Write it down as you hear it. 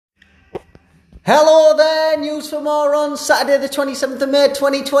Hello there, news for more on Saturday the 27th of May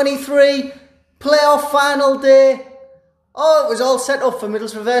 2023, playoff final day. Oh, it was all set up for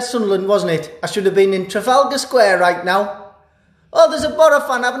Middlesbrough vs Sunderland, wasn't it? I should have been in Trafalgar Square right now. Oh, there's a Borough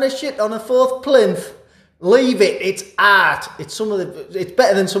fan having a shit on a fourth plinth. Leave it, it's art. It's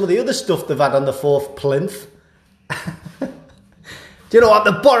better than some of the other stuff they've had on the fourth plinth. Do you know what?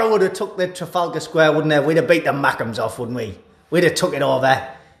 The Borough would have took the Trafalgar Square, wouldn't they? We'd have beat the Mackems off, wouldn't we? We'd have took it over.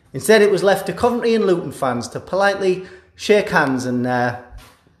 Instead, it was left to Coventry and Luton fans to politely shake hands and,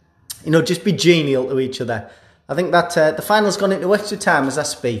 just be genial to each other. I think that the final's gone into extra time as I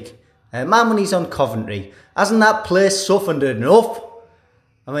speak. My money's on Coventry. Hasn't that place suffered enough?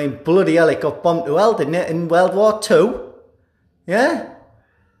 I mean, bloody hell, it got bombed to hell, didn't it, in World War II? Yeah?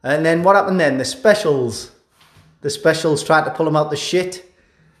 And then what happened then? The specials tried to pull them out the shit.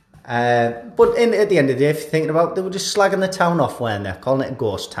 But at the end of the day, if you're thinking about it, they were just slagging the town off, weren't they? Calling it a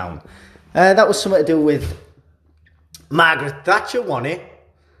ghost town. That was something to do with Margaret Thatcher, won it.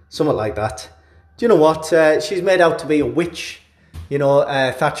 Something like that. Do you know what? She's made out to be a witch.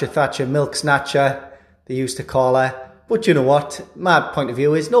 Thatcher, milk snatcher, they used to call her. But you know what? My point of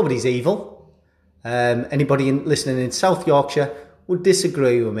view is nobody's evil. Anybody listening in South Yorkshire would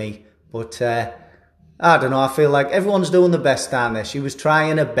disagree with me. But I don't know, I feel like everyone's doing the best, aren't they? She was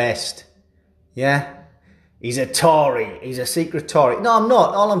trying her best. Yeah? He's a Tory. He's a secret Tory. No, I'm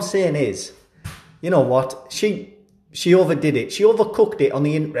not. All I'm saying is, you know what? She overdid it. She overcooked it on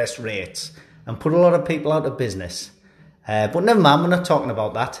the interest rates and put a lot of people out of business. But never mind, we're not talking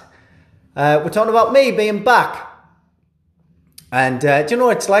about that. We're talking about me being back. And do you know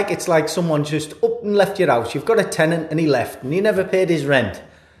what it's like? It's like someone just up and left your house. You've got a tenant and he left and he never paid his rent.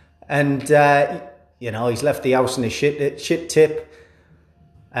 And he's left the house in a shit tip.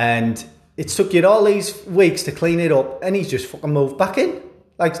 And it took you all these weeks to clean it up. And he's just fucking moved back in.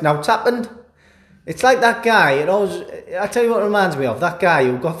 Like, now it's happened. It's like that guy. I tell you what it reminds me of. That guy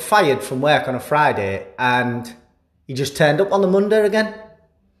who got fired from work on a Friday. And he just turned up on the Monday again.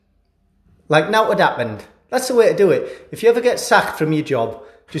 Like, now it happened. That's the way to do it. If you ever get sacked from your job,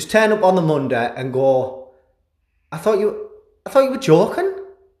 just turn up on the Monday and go, I thought you were joking.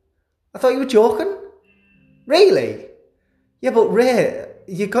 I thought you were joking. Really? Yeah, but Ray,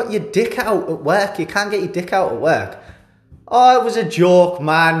 you got your dick out at work. You can't get your dick out at work. Oh, it was a joke,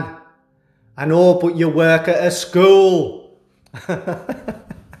 man. I know, but you work at a school.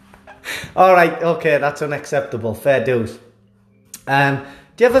 All right, okay, that's unacceptable. Fair dues. Do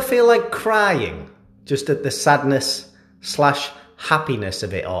you ever feel like crying just at the sadness / happiness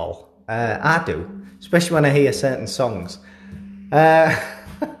of it all? I do, especially when I hear certain songs.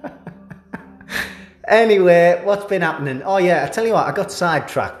 Anyway, what's been happening? Oh yeah, I tell you what, I got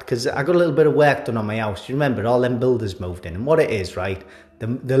sidetracked because I got a little bit of work done on my house. You remember, all them builders moved in. And what it is, right, they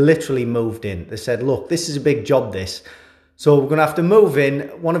literally moved in. They said, look, this is a big job, this. So we're going to have to move in.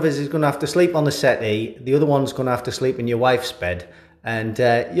 One of us is going to have to sleep on the settee. The other one's going to have to sleep in your wife's bed. And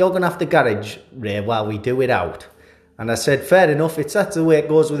you're going to have to garage, Ray, while we do it out. And I said, fair enough, if that's the way it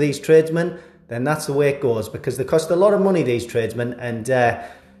goes with these tradesmen, then that's the way it goes. Because they cost a lot of money, these tradesmen. And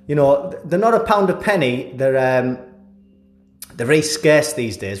they're not a pound a penny. They're very scarce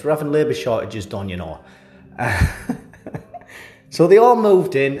these days. We're having labour shortages done, you know. So they all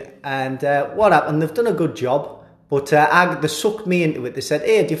moved in, and what happened? They've done a good job, but they sucked me into it. They said,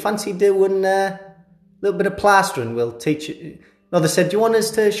 hey, do you fancy doing a little bit of plastering? We'll teach you. No, they said, do you want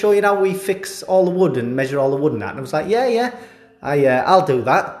us to show you how we fix all the wood and measure all the wood and that? And I was like, yeah, I'll do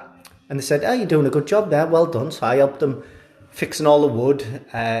that. And they said, oh, you're doing a good job there. Well done. So I helped them fixing all the wood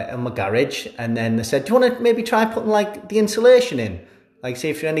in my garage. And then they said, do you want to maybe try putting like the insulation in? Like, see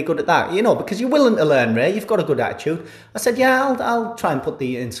if you're any good at that. Because you're willing to learn, Ray. You've got a good attitude. I said, yeah, I'll try and put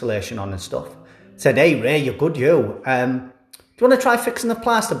the insulation on and stuff. Said, hey, Ray, you're good, you. Do you want to try fixing the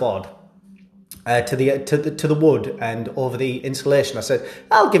plasterboard to the wood and over the insulation? I said,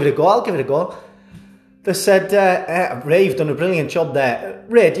 I'll give it a go. They said, Ray, you've done a brilliant job there.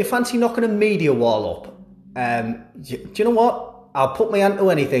 Ray, do you fancy knocking a media wall up? Do you know what? I'll put my hand to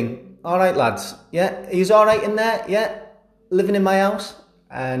anything. All right, lads. Yeah, he's all right in there. Yeah, living in my house.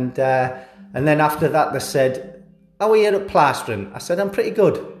 And then after that, they said, how are you at plastering? I said, I'm pretty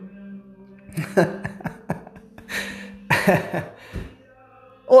good.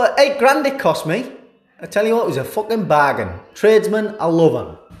 Oh, £8 it cost me. I tell you what, it was a fucking bargain. Tradesmen, I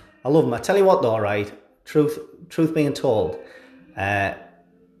love them. I tell you what though, right? Truth being told, they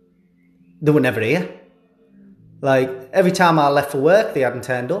were never here. Like, every time I left for work, they hadn't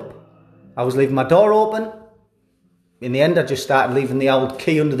turned up. I was leaving my door open. In the end, I just started leaving the old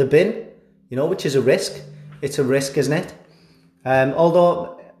key under the bin, which is a risk. It's a risk, isn't it?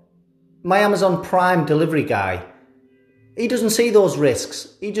 Although my Amazon Prime delivery guy, he doesn't see those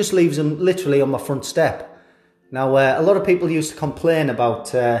risks. He just leaves them literally on my front step. Now, a lot of people used to complain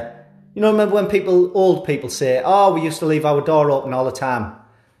about, remember when old people say, oh, we used to leave our door open all the time.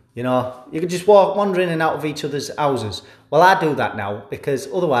 You know, you could just wander in and out of each other's houses. Well, I do that now because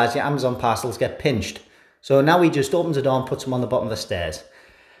otherwise your Amazon parcels get pinched. So now he just opens the door and puts them on the bottom of the stairs.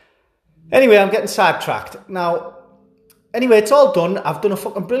 Anyway, I'm getting sidetracked. Now, anyway, it's all done. I've done a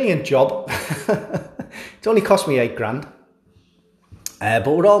fucking brilliant job. It's only cost me £8,000. But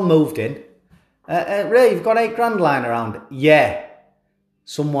we're all moved in. Ray, you've got £8,000 lying around. Yeah.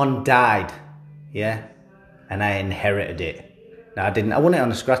 Someone died. Yeah. And I inherited it. No, I didn't. I won it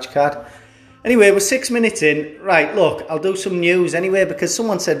on a scratch card. Anyway, we're 6 minutes in. Right, look, I'll do some news anyway because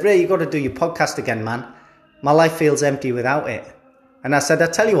someone said, Ray, you've got to do your podcast again, man. My life feels empty without it. And I said, I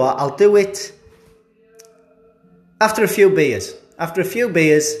tell you what, I'll do it after a few beers. After a few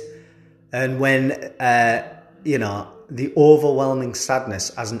beers and when, the overwhelming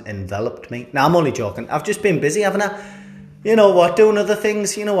sadness hasn't enveloped me. Now, I'm only joking. I've just been busy, haven't I? You know what, doing other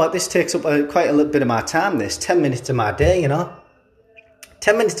things. You know what, this takes up quite a little bit of my time, this. 10 minutes of my day,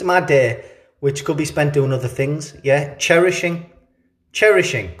 10 minutes of my day, which could be spent doing other things, yeah? Cherishing.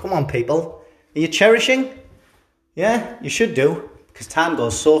 Come on, people. Are you cherishing? Yeah, you should do, because time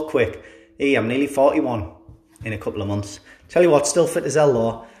goes so quick. Hey, I'm nearly 41 in a couple of months. Tell you what, still fit as hell,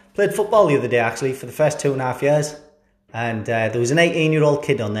 though. Played football the other day, actually, for the first 2.5 years. And there was an 18-year-old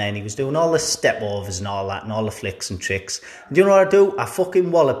kid on there, and he was doing all the step-overs and all that, and all the flicks and tricks. And do you know what I do? I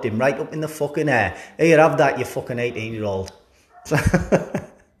fucking walloped him right up in the fucking air. Here, have that, you fucking 18-year-old.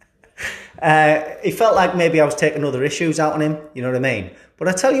 He felt like maybe I was taking other issues out on him, you know what I mean? But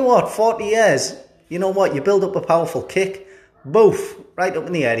I tell you what, 40 years, you know what? You build up a powerful kick. Boof, right up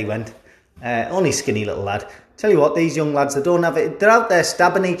in the air he went. Only skinny little lad. Tell you what, these young lads, they don't have it. They're out there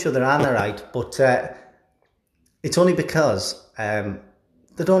stabbing each other, aren't they, right? But it's only because they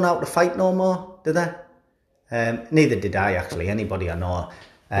don't know how to fight no more, do they? Neither did I, actually, anybody I know.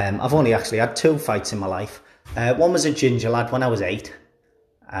 I've only actually had 2 fights in my life. One was a ginger lad when I was 8.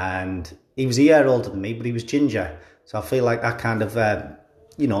 And he was a year older than me, but he was ginger. So I feel like that kind of,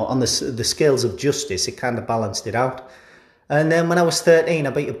 on the scales of justice, it kind of balanced it out. And then when I was 13, I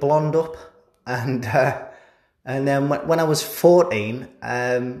beat a blonde up. And then when I was 14,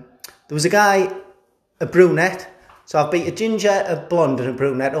 there was a guy, a brunette. So I beat a ginger, a blonde and a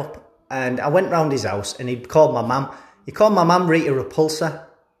brunette up. And I went round his house and he called my mum. He called my mum Rita Repulsa,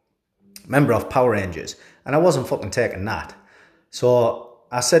 member of Power Rangers. And I wasn't fucking taking that. So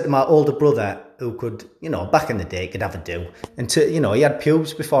I said to my older brother, who could, back in the day, could have a do. And, he had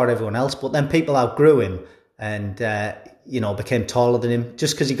pubes before everyone else, but then people outgrew him and, became taller than him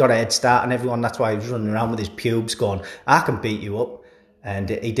just because he got a head start on everyone. That's why he was running around with his pubes going, I can beat you up. And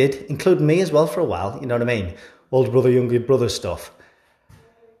he did, including me as well for a while, you know what I mean? Older brother, younger brother stuff.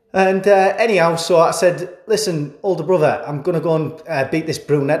 And anyhow, so I said, listen, older brother, I'm going to go and beat this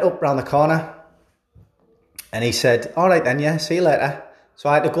brunette up round the corner. And he said, all right then, yeah, see you later. So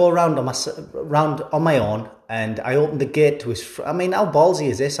I had to go round on my own, and I opened the gate to his... how ballsy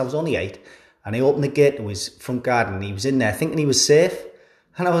is this? I was only 8. And I opened the gate to his front garden. He was in there thinking he was safe.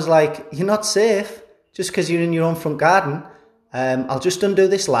 And I was like, you're not safe just because you're in your own front garden. I'll just undo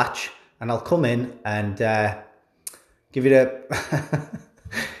this latch, and I'll come in and give you the...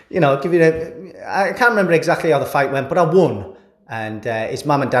 I can't remember exactly how the fight went, but I won. And his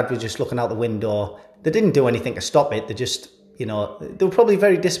mum and dad were just looking out the window. They didn't do anything to stop it. They just... they were probably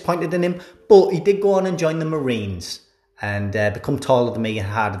very disappointed in him, but he did go on and join the Marines and become taller than me and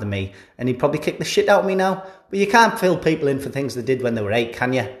harder than me. And he'd probably kick the shit out of me now. But you can't fill people in for things they did when they were 8,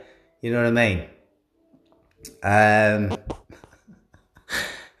 can you? You know what I mean?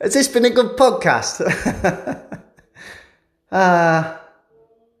 Has this been a good podcast?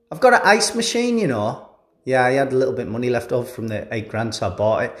 I've got an ice machine, Yeah, I had a little bit of money left over from the £8,000, so I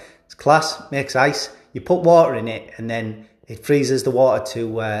bought it. It's class, makes ice. You put water in it and then it freezes the water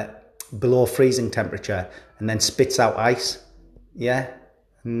to below freezing temperature and then spits out ice. Yeah.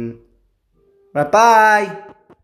 Right, bye.